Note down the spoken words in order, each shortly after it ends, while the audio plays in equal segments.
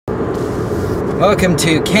Welcome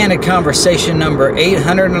to Candid Conversation number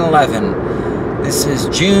 811. This is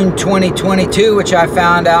June 2022, which I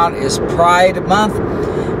found out is Pride Month.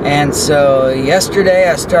 And so yesterday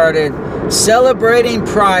I started celebrating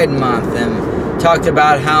Pride Month and talked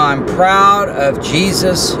about how I'm proud of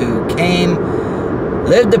Jesus, who came,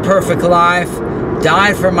 lived the perfect life,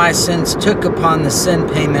 died for my sins, took upon the sin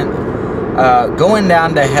payment, going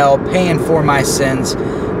down to hell, paying for my sins,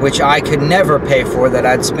 which I could never pay for, that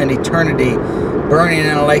I'd spend eternity burning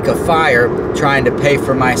in a lake of fire trying to pay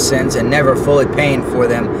for my sins and never fully paying for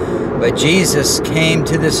them. But Jesus came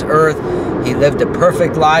to this earth. He lived a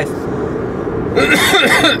perfect life,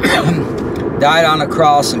 died on a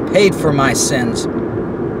cross and paid for my sins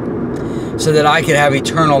so that I could have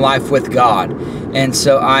eternal life with God. And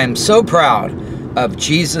so I am so proud of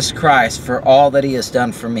Jesus Christ for all that he has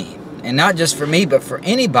done for me. And not just for me, but for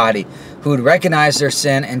anybody who would recognize their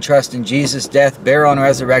sin and trust in Jesus' death, burial, and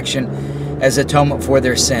resurrection as atonement for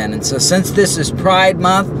their sin. And so since this is Pride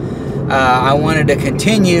Month, I wanted to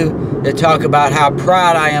continue to talk about how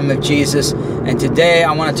proud I am of Jesus. And today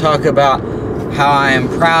I want to talk about how I am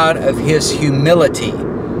proud of his humility.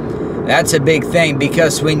 That's a big thing,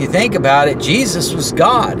 because when you think about it, Jesus was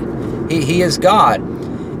God. He is God.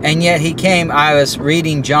 And yet he came. I was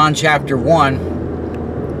reading John chapter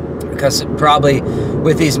 1, because probably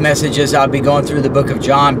with these messages I'll be going through the book of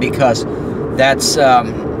John, because that's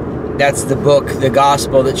the book, the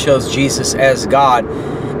gospel that shows Jesus as God.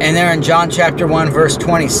 And there in John chapter 1 verse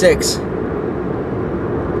 26,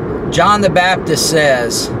 John the Baptist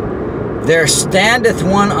says, "There standeth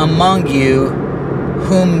one among you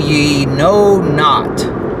whom ye know not."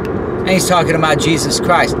 And he's talking about Jesus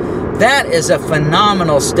Christ. That is a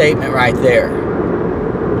phenomenal statement right there,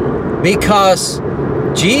 because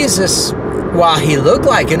Jesus, while he looked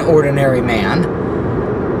like an ordinary man,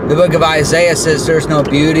 the book of Isaiah says there's no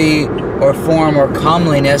beauty or form or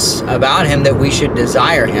comeliness about him that we should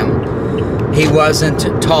desire him. He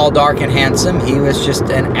wasn't tall, dark, and handsome. He was just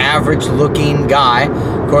an average-looking guy,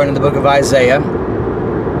 according to the book of Isaiah.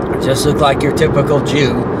 Just looked like your typical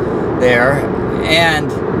Jew there.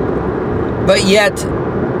 But yet,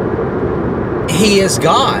 he is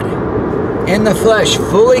God in the flesh,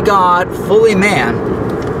 fully God, fully man.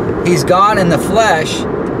 He's God in the flesh.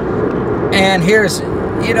 And here's,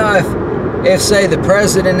 if say the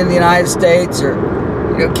president of the United States or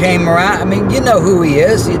came around, I mean, you know who he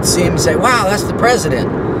is. You'd see him and say, wow, that's the president.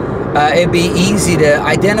 It'd be easy to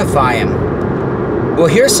identify him. Well,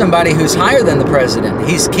 here's somebody who's higher than the president.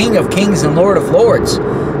 He's King of Kings and Lord of Lords,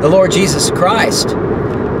 the Lord Jesus Christ.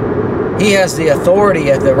 He has the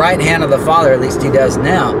authority at the right hand of the Father, at least he does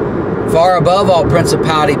now, far above all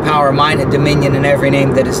principality, power, might, and dominion, in every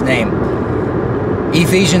name that is named.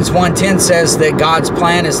 Ephesians 1:10 says that God's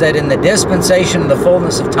plan is that in the dispensation of the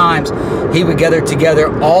fullness of times, he would gather together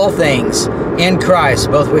all things in Christ,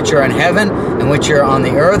 both which are in heaven and which are on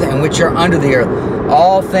the earth and which are under the earth.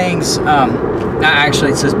 All things,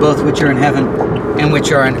 actually it says both which are in heaven and which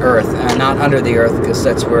are on earth, not under the earth, because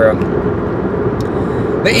that's where...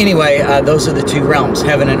 but anyway, those are the two realms,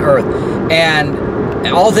 heaven and earth. And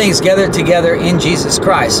all things gathered together in Jesus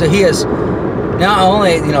Christ. So he is not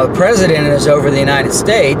only, the president is over the United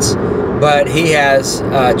States, but he has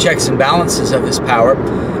checks and balances of his power.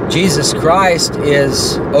 Jesus Christ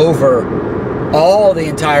is over all the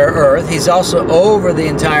entire earth. He's also over the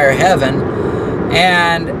entire heaven.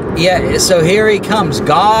 And yet, so here he comes,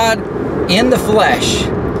 God in the flesh.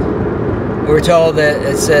 We're told that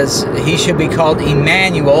it says he should be called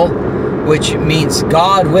Emmanuel, which means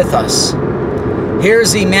God with us.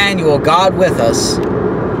 Here's Emmanuel, God with us.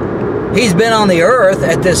 He's been on the earth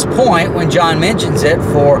at this point, when John mentions it,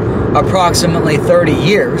 for approximately 30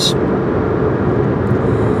 years.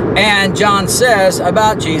 And John says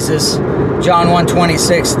about Jesus, John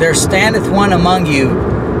 1:26, "There standeth one among you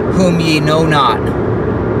whom ye know not."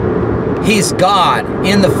 He's God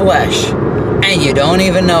in the flesh, and you don't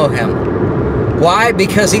even know him. Why?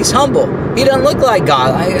 Because he's humble. He doesn't look like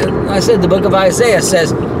God. I said the book of Isaiah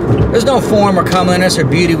says, there's no form or comeliness or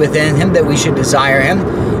beauty within him that we should desire him.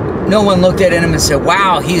 No one looked at him and said,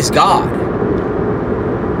 wow, he's God.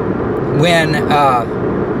 When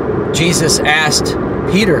Jesus asked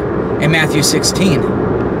Peter in Matthew 16,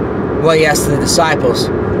 well, he asked the disciples,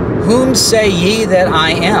 "Whom say ye that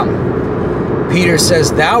I am?" Peter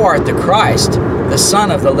says, "Thou art the Christ, the Son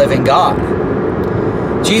of the living God."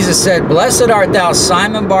 Jesus said, "Blessed art thou,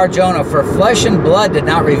 Simon Bar-Jonah, for flesh and blood did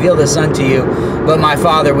not reveal this unto you, but my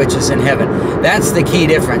Father which is in heaven." That's the key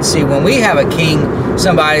difference. See, when we have a king,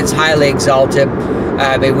 somebody that's highly exalted,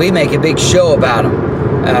 we make a big show about him,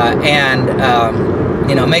 and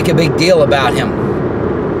make a big deal about him.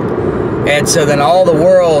 And so then all the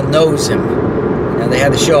world knows him. And they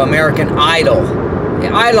had the show American Idol. They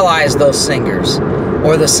idolize those singers.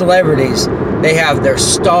 Or the celebrities. They have their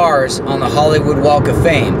stars on the Hollywood Walk of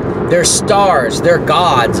Fame. They're stars. They're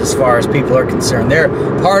gods as far as people are concerned. They're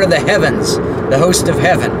part of the heavens, the host of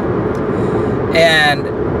heaven.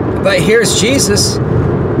 But here's Jesus,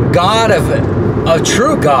 God of a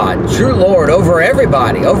true God, true Lord, over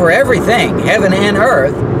everybody, over everything, heaven and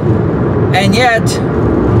earth. And yet,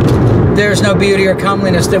 there's no beauty or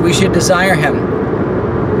comeliness that we should desire him.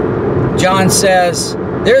 John says,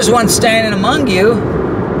 there's one standing among you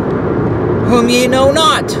whom ye know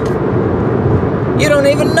not. You don't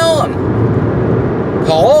even know him.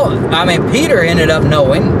 Peter ended up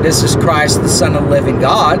knowing this is Christ, the Son of the living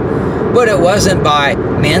God, but it wasn't by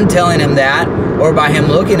men telling him that or by him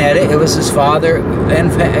looking at it. It was his Father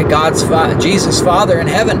and Jesus' Father in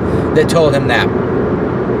heaven that told him that.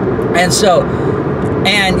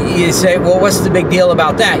 And you say, well, what's the big deal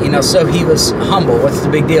about that? So he was humble. What's the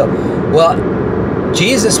big deal? Well,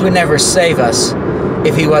 Jesus would never save us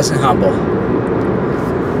if he wasn't humble.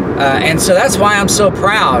 And so that's why I'm so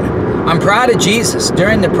proud. I'm proud of Jesus.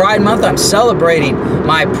 During the Pride Month, I'm celebrating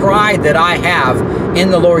my pride that I have in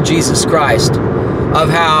the Lord Jesus Christ, of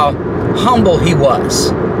how humble he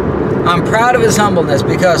was. I'm proud of his humbleness,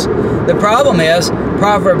 because the problem is,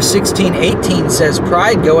 Proverbs 16:18 says,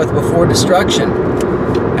 pride goeth before destruction.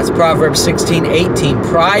 That's Proverbs 16:18.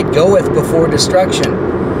 Pride goeth before destruction.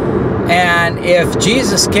 And if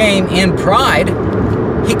Jesus came in pride,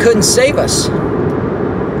 he couldn't save us.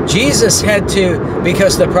 Jesus had to,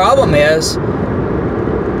 because the problem is,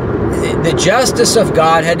 the justice of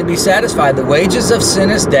God had to be satisfied. The wages of sin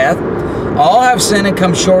is death. All have sinned and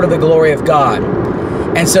come short of the glory of God.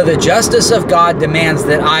 And so the justice of God demands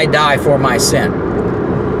that I die for my sin.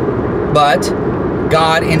 But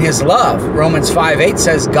God in his love, Romans 5:8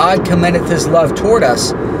 says, God commendeth his love toward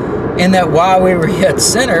us, in that while we were yet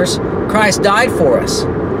sinners, Christ died for us.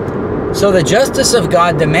 So the justice of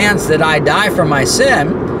God demands that I die for my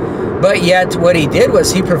sin, but yet what he did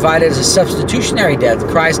was he provided a substitutionary death.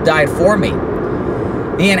 Christ died for me.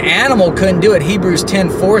 An animal couldn't do it. Hebrews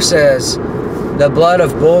 10:4 says, the blood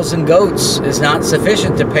of bulls and goats is not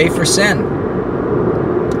sufficient to pay for sin.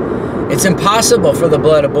 It's impossible for the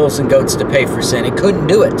blood of bulls and goats to pay for sin. It couldn't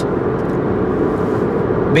do it,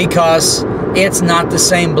 because it's not the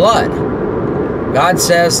same blood. God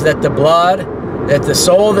says that the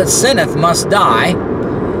soul that sinneth must die.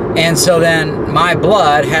 And so then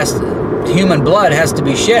human blood has to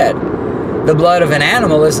be shed. The blood of an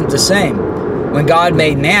animal isn't the same. When God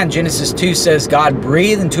made man, Genesis 2 says, God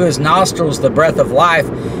breathed into his nostrils the breath of life,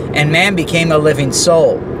 and man became a living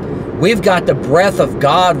soul. We've got the breath of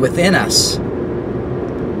God within us.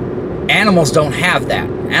 Animals don't have that.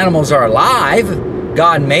 Animals are alive.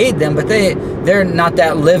 God made them, but they're not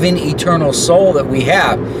that living, eternal soul that we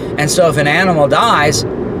have. And so if an animal dies,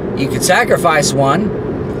 you could sacrifice one,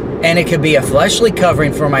 and it could be a fleshly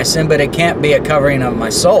covering for my sin, but it can't be a covering of my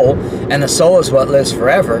soul, and the soul is what lives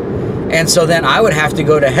forever. And so then I would have to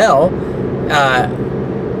go to hell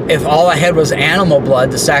if all I had was animal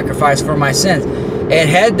blood to sacrifice for my sins. It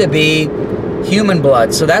had to be human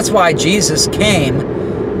blood. So that's why Jesus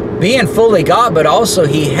came, being fully God, but also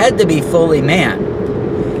he had to be fully man.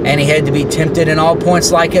 And he had to be tempted in all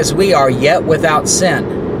points like as we are, yet without sin.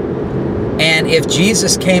 And if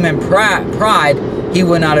Jesus came in pride, he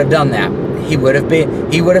would not have done that. He would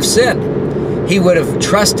have sinned. He would have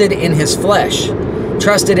trusted in his flesh,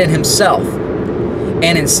 trusted in himself.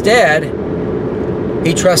 And instead,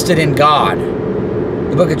 he trusted in God.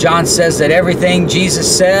 The book of John says that everything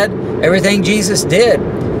Jesus said, everything Jesus did,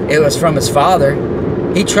 it was from his Father.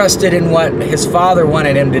 He trusted in what his Father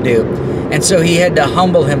wanted him to do. And so he had to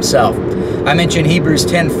humble himself. I mentioned Hebrews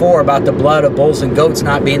 10:4 about the blood of bulls and goats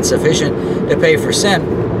not being sufficient to pay for sin.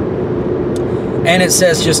 And it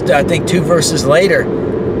says just, I think, 2 verses later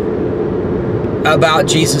about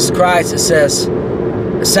Jesus Christ. It says,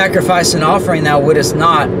 a sacrifice and offering thou wouldest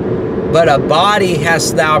not, but a body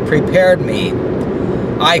hast thou prepared me.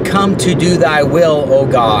 I come to do thy will, O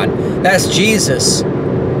God. That's Jesus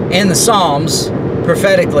in the Psalms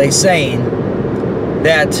prophetically saying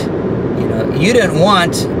that, you didn't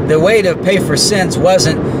want, the way to pay for sins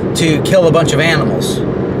wasn't to kill a bunch of animals.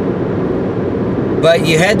 But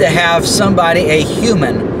you had to have somebody, a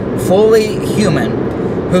human, fully human,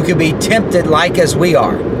 who could be tempted like as we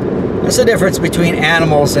are. That's the difference between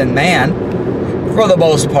animals and man, for the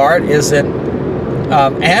most part, is that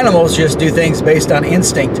animals just do things based on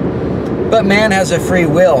instinct. But man has a free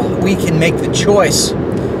will. We can make the choice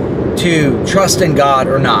to trust in God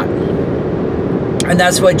or not. And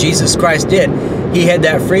that's what Jesus Christ did. He had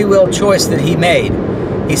that free will choice that he made.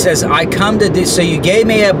 He says, I come to do, so you gave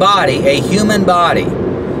me a body, a human body.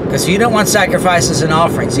 Because you don't want sacrifices and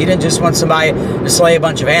offerings. You didn't just want somebody to slay a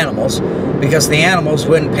bunch of animals, because the animals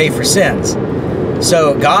wouldn't pay for sins.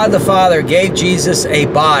 So God the Father gave Jesus a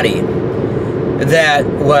body that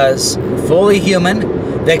was fully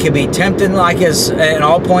human, that could be tempted in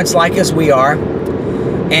all points like as we are,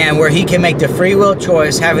 and where he can make the free will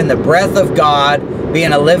choice, having the breath of God,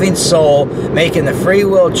 being a living soul, making the free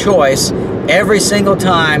will choice every single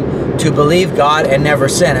time to believe God and never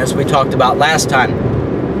sin, as we talked about last time.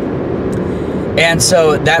 And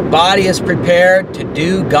so that body is prepared to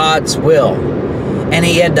do God's will. And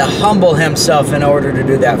he had to humble himself in order to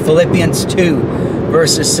do that. Philippians 2,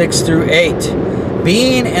 verses 6 through 8.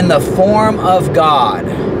 Being in the form of God.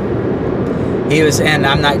 He was, and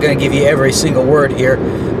I'm not going to give you every single word here,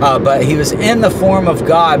 but he was in the form of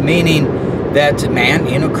God, meaning that man,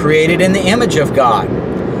 created in the image of God.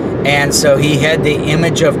 And so he had the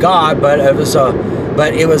image of God, but it was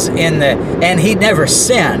in the, and he never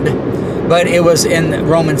sinned. But it was in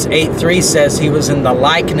Romans 8:3 says he was in the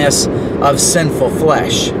likeness of sinful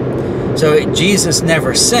flesh. So Jesus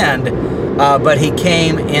never sinned, but he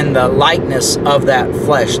came in the likeness of that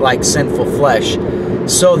flesh, like sinful flesh,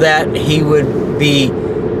 so that he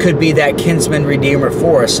could be that kinsman redeemer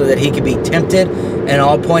for us, so that he could be tempted in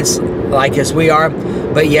all points like as we are,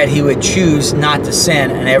 but yet he would choose not to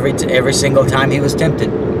sin, and every single time he was tempted.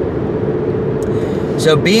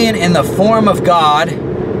 So being in the form of God,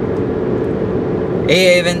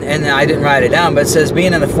 and I didn't write it down, but it says,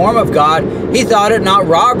 being in the form of God, he thought it not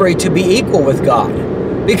robbery to be equal with God,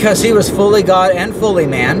 because he was fully God and fully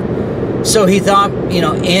man. So he thought,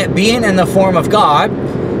 being in the form of God,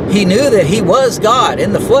 he knew that he was God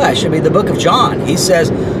in the flesh. I mean, the book of John, he says,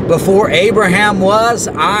 before Abraham was,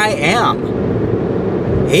 I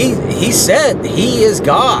am. He said he is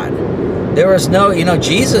God. There was no,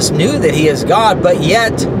 Jesus knew that he is God, but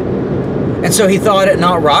yet, and so he thought it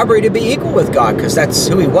not robbery to be equal with God, because that's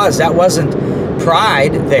who he was. That wasn't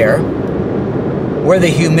pride there. Where the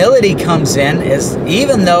humility comes in is,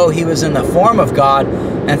 even though he was in the form of God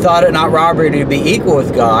and thought it not robbery to be equal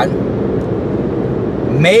with God,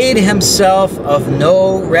 made himself of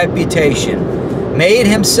no reputation. Made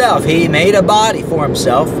himself. He made a body for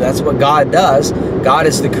himself. That's what God does. God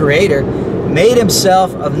is the creator. Made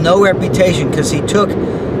himself of no reputation, because he took,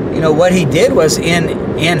 what he did was in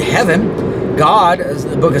heaven, God, as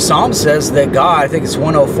the book of Psalms says, that God, I think it's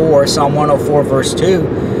 104, Psalm 104 verse 2,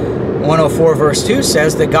 104 verse 2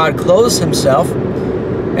 says that God clothes himself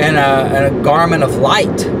in a garment of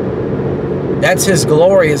light. That's his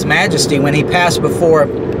glory, his majesty. When he passed before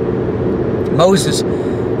Moses,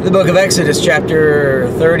 the book of Exodus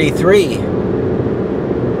chapter 33,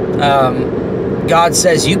 God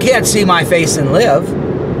says, you can't see my face and live.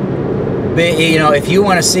 But, if you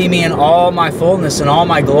want to see me in all my fullness and all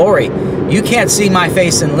my glory, you can't see my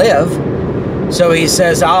face and live. So he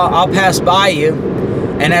says, I'll pass by you,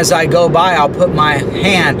 and as I go by, I'll put my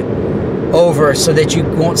hand over so that you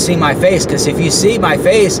won't see my face. Because if you see my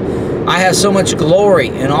face, I have so much glory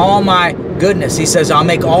and all my goodness. He says, I'll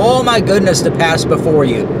make all my goodness to pass before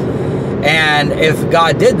you. And if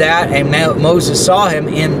God did that, and Moses saw him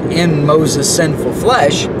in Moses' sinful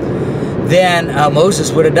flesh, then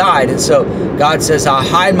Moses would have died. And so God says, I'll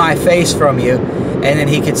hide my face from you. And then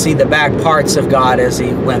he could see the back parts of God as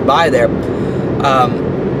he went by there.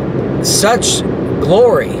 Such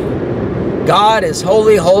glory. God is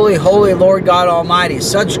holy, holy, holy Lord God Almighty.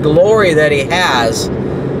 Such glory that he has,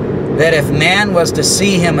 that if man was to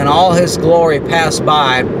see him in all his glory pass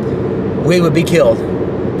by, we would be killed.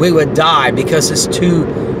 We would die, because it's too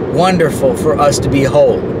wonderful for us to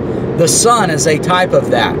behold. The sun is a type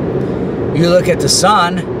of that. You look at the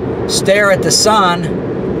sun, stare at the sun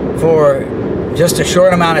for just a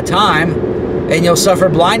short amount of time, and you'll suffer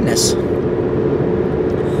blindness.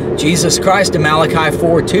 Jesus Christ in Malachi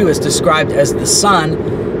 4:2 is described as the Son,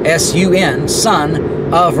 S-U-N,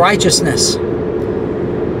 Son of Righteousness.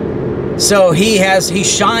 So he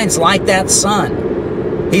shines like that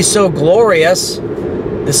sun. He's so glorious.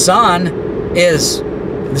 The sun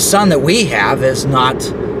that we have is not,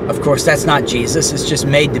 of course, that's not Jesus. It's just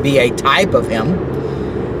made to be a type of him.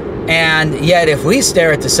 And yet, if we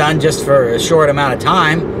stare at the sun just for a short amount of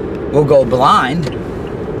time, we'll go blind.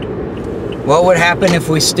 What would happen if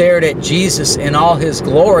we stared at Jesus in all his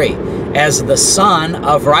glory as the Son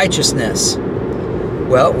of Righteousness?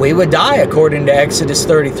 Well, we would die, according to Exodus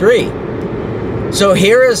 33. So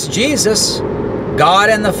here is Jesus, God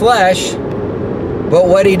in the flesh, but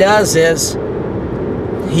what he does is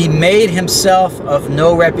he made himself of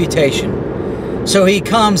no reputation. So he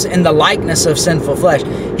comes in the likeness of sinful flesh.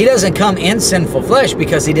 He doesn't come in sinful flesh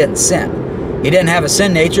because he didn't sin. He didn't have a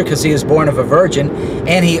sin nature because he was born of a virgin,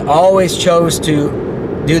 and he always chose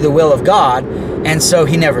to do the will of God, and so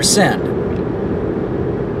he never sinned.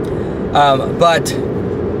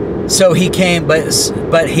 So he came,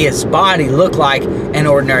 but his body looked like an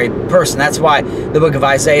ordinary person. That's why the book of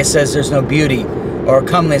Isaiah says there's no beauty or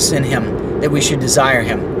comeliness in him that we should desire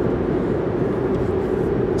him.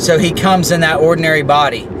 So he comes in that ordinary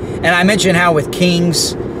body. And I mentioned how with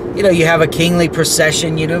kings, you know, you have a kingly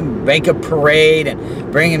procession, you know, make a parade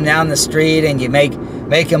and bring him down the street, and you make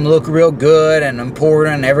him look real good and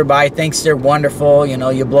important, and everybody thinks they're wonderful. You know,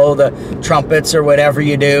 you blow the trumpets or whatever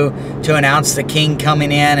you do to announce the king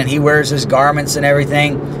coming in, and he wears his garments and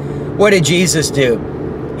everything. What did Jesus do?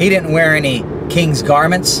 He didn't wear any king's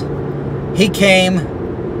garments. He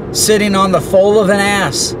came sitting on the foal of an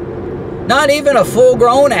ass. Not even a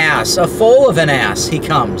full-grown ass, a foal of an ass he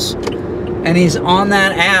comes. And he's on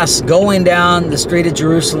that ass going down the street of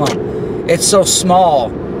Jerusalem. It's so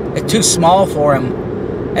small. It's too small for him.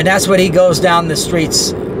 And that's what he goes down the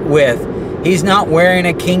streets with. He's not wearing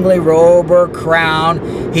a kingly robe or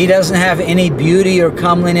crown. He doesn't have any beauty or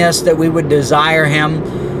comeliness that we would desire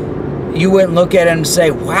him. You wouldn't look at him and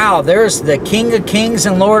say, wow, there's the King of Kings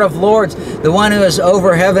and Lord of Lords, the one who is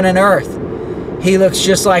over heaven and earth. He looks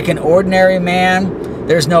just like an ordinary man.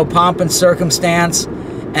 There's no pomp and circumstance.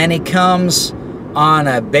 And he comes on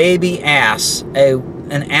a baby ass,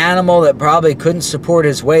 an animal that probably couldn't support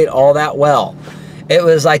his weight all that well. It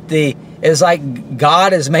was like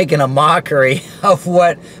God is making a mockery of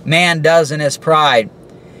what man does in his pride.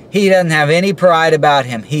 He doesn't have any pride about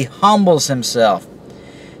him. He humbles himself.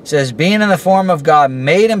 It says, being in the form of God,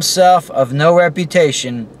 made himself of no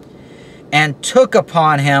reputation, and took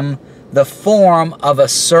upon him the form of a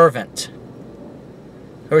servant.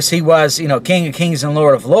 Of course, he was, you know, King of Kings and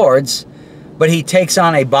Lord of Lords, but he takes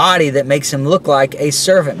on a body that makes him look like a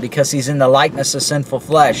servant because he's in the likeness of sinful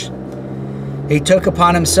flesh. He took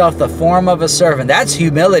upon himself the form of a servant. That's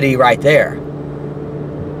humility right there.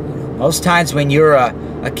 Most times when you're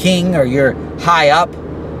a king or you're high up,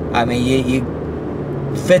 I mean,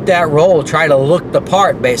 you fit that role, try to look the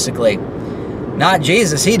part, basically. Not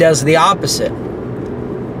Jesus. He does the opposite.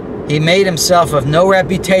 He made himself of no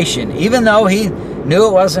reputation, even though he knew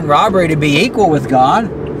it wasn't robbery to be equal with God,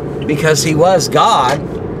 because he was God.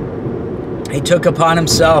 He took upon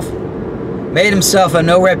himself, made himself of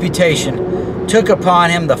no reputation, took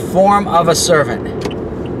upon him the form of a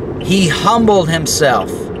servant. He humbled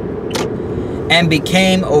himself and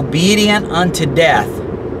became obedient unto death,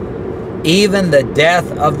 even the death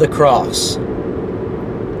of the cross.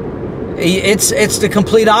 It's the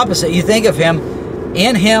complete opposite. You think of him,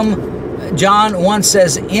 in him, John 1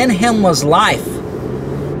 says, in him was life,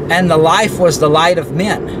 and the life was the light of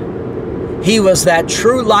men. He was that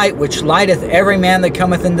true light which lighteth every man that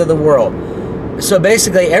cometh into the world. So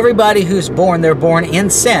basically, everybody who's born, they're born in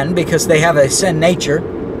sin because they have a sin nature.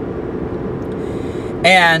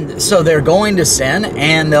 And so they're going to sin,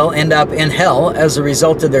 and they'll end up in hell as a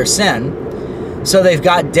result of their sin. So they've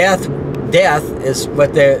got death. Death is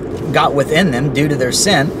what they got within them due to their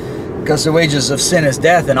sin, because the wages of sin is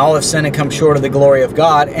death, and all have sinned and come short of the glory of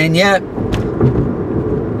God. And yet,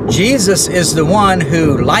 Jesus is the one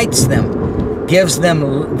who lights them, gives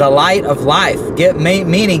them the light of life,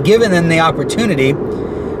 meaning giving them the opportunity.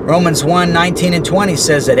 Romans 1, 19 and 20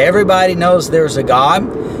 says that everybody knows there's a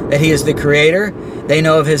God, that he is the creator. They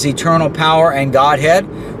know of his eternal power and Godhead.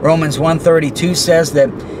 Romans 1:32 says that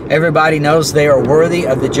everybody knows they are worthy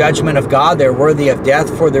of the judgment of God. They're worthy of death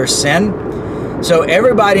for their sin. So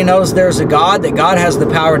everybody knows there's a God, that God has the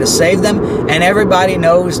power to save them, and everybody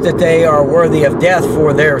knows that they are worthy of death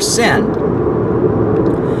for their sin.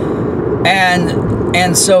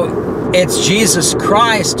 And so it's Jesus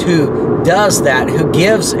Christ who does that, who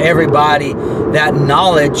gives everybody that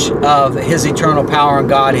knowledge of his eternal power and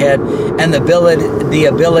Godhead, and the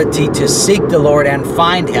ability to seek the Lord and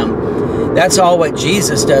find him. That's all what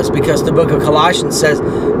Jesus does, because the book of Colossians says,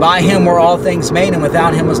 by him were all things made, and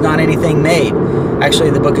without him was not anything made.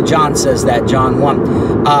 Actually, the book of John says that, John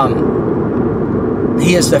 1.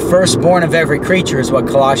 He is the firstborn of every creature, is what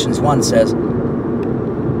Colossians 1 says.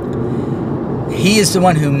 He is the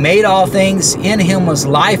one who made all things. In him was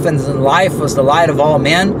life, and the life was the light of all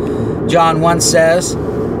men, John 1 says.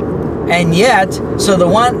 And yet, so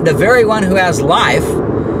the very one who has life,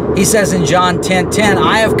 he says in John 10:10,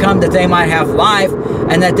 I have come that they might have life,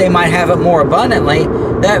 and that they might have it more abundantly.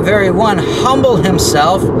 That very one humbled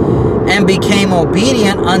himself and became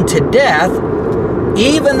obedient unto death,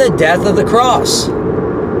 even the death of the cross.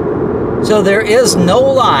 So there is no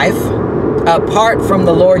life apart from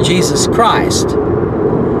the Lord Jesus Christ.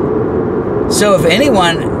 So if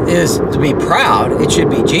anyone is to be proud, it should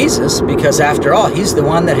be Jesus, because after all, he's the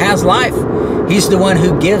one that has life. He's the one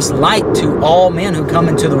who gives light to all men who come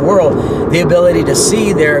into the world, the ability to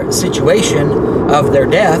see their situation of their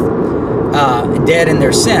death, dead in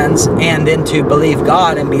their sins, and then to believe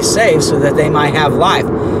God and be saved so that they might have life.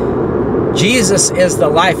 Jesus is the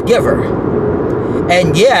life giver.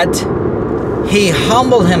 And yet, he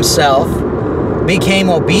humbled himself, became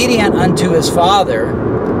obedient unto his Father,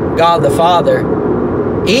 God the Father,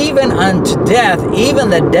 even unto death, even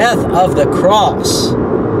the death of the cross.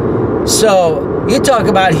 So, you talk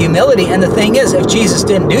about humility, and the thing is, if Jesus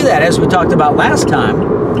didn't do that, as we talked about last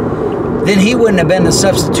time, then he wouldn't have been the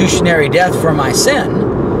substitutionary death for my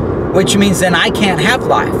sin, which means then I can't have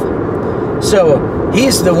life. So,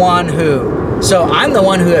 he's the one who, so I'm the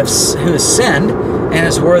one who has sinned and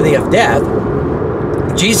is worthy of death.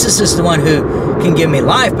 Jesus is the one who can give me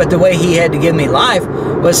life, but the way he had to give me life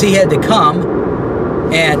was he had to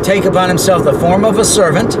come and take upon himself the form of a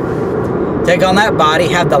servant, take on that body,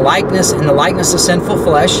 have the likeness and the likeness of sinful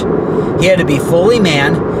flesh. He had to be fully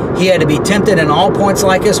man. He had to be tempted in all points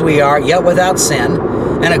like as we are, yet without sin.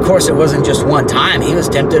 And of course, it wasn't just one time. He was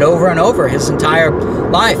tempted over and over his entire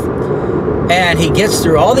life. And he gets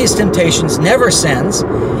through all these temptations, never sins.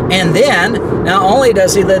 And then, not only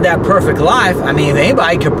does he live that perfect life, I mean, if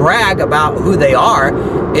anybody could brag about who they are,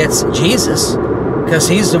 it's Jesus, because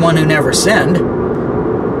he's the one who never sinned.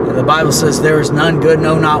 The Bible says there is none good,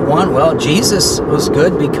 no, not one. Well, Jesus was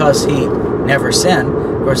good because he never sinned.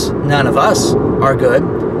 Of course, none of us are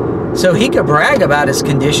good. So he could brag about his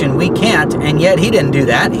condition. We can't, and yet he didn't do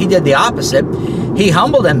that. He did the opposite. He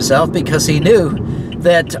humbled himself because he knew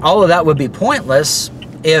that all of that would be pointless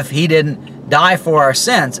if he didn't die for our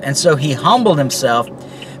sins. And so he humbled himself,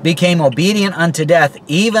 became obedient unto death,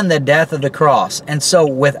 even the death of the cross. And so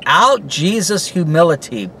without Jesus'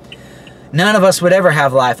 humility, none of us would ever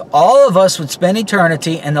have life. All of us would spend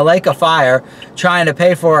eternity in the lake of fire trying to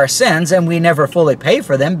pay for our sins, and we never fully pay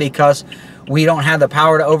for them because we don't have the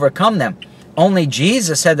power to overcome them. Only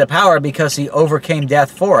Jesus had the power because he overcame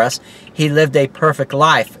death for us. He lived a perfect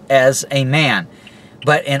life as a man.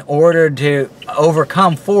 But in order to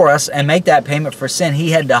overcome for us and make that payment for sin, he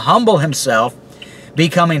had to humble himself,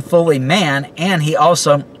 becoming fully man, and he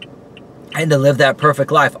also had to live that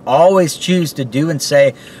perfect life. Always choose to do and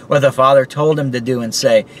say what the Father told him to do and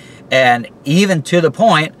say. And even to the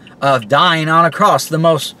point of dying on a cross, the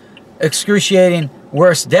most excruciating,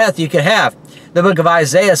 worst death you could have. The book of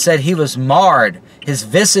Isaiah said he was marred. His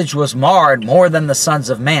visage was marred more than the sons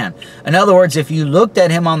of man. In other words, if you looked at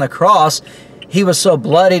him on the cross, he was so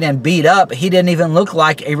bloodied and beat up, he didn't even look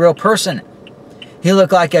like a real person. He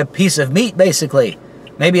looked like a piece of meat, basically.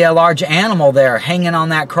 Maybe a large animal there hanging on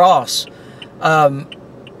that cross.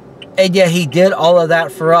 And yet he did all of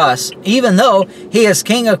that for us, even though he is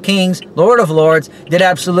King of Kings, Lord of Lords, did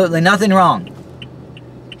absolutely nothing wrong.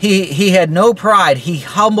 He had no pride. He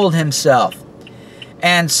humbled himself.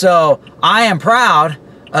 And so I am proud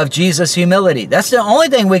of Jesus' humility. That's the only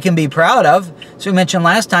thing we can be proud of. So we mentioned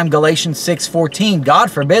last time, Galatians 6:14, God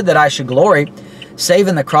forbid that I should glory, save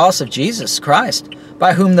in the cross of Jesus Christ,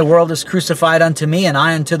 by whom the world is crucified unto me, and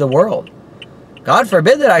I unto the world. God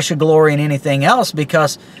forbid that I should glory in anything else,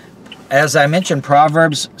 because, as I mentioned,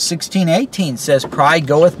 Proverbs 16:18 says, pride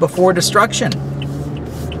goeth before destruction.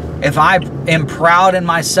 If I am proud in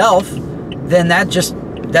myself, then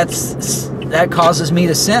that causes me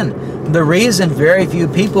to sin. The reason very few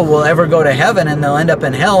people will ever go to heaven and they'll end up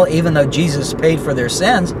in hell, even though Jesus paid for their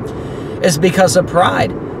sins, is because of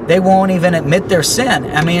pride. They won't even admit their sin.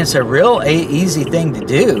 I mean, it's a real easy thing to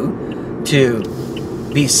do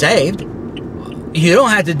to be saved. You don't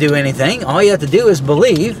have to do anything. All you have to do is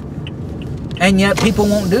believe. And yet people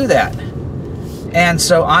won't do that. And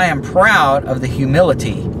so I am proud of the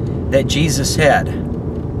humility that Jesus had.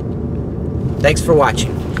 Thanks for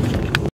watching.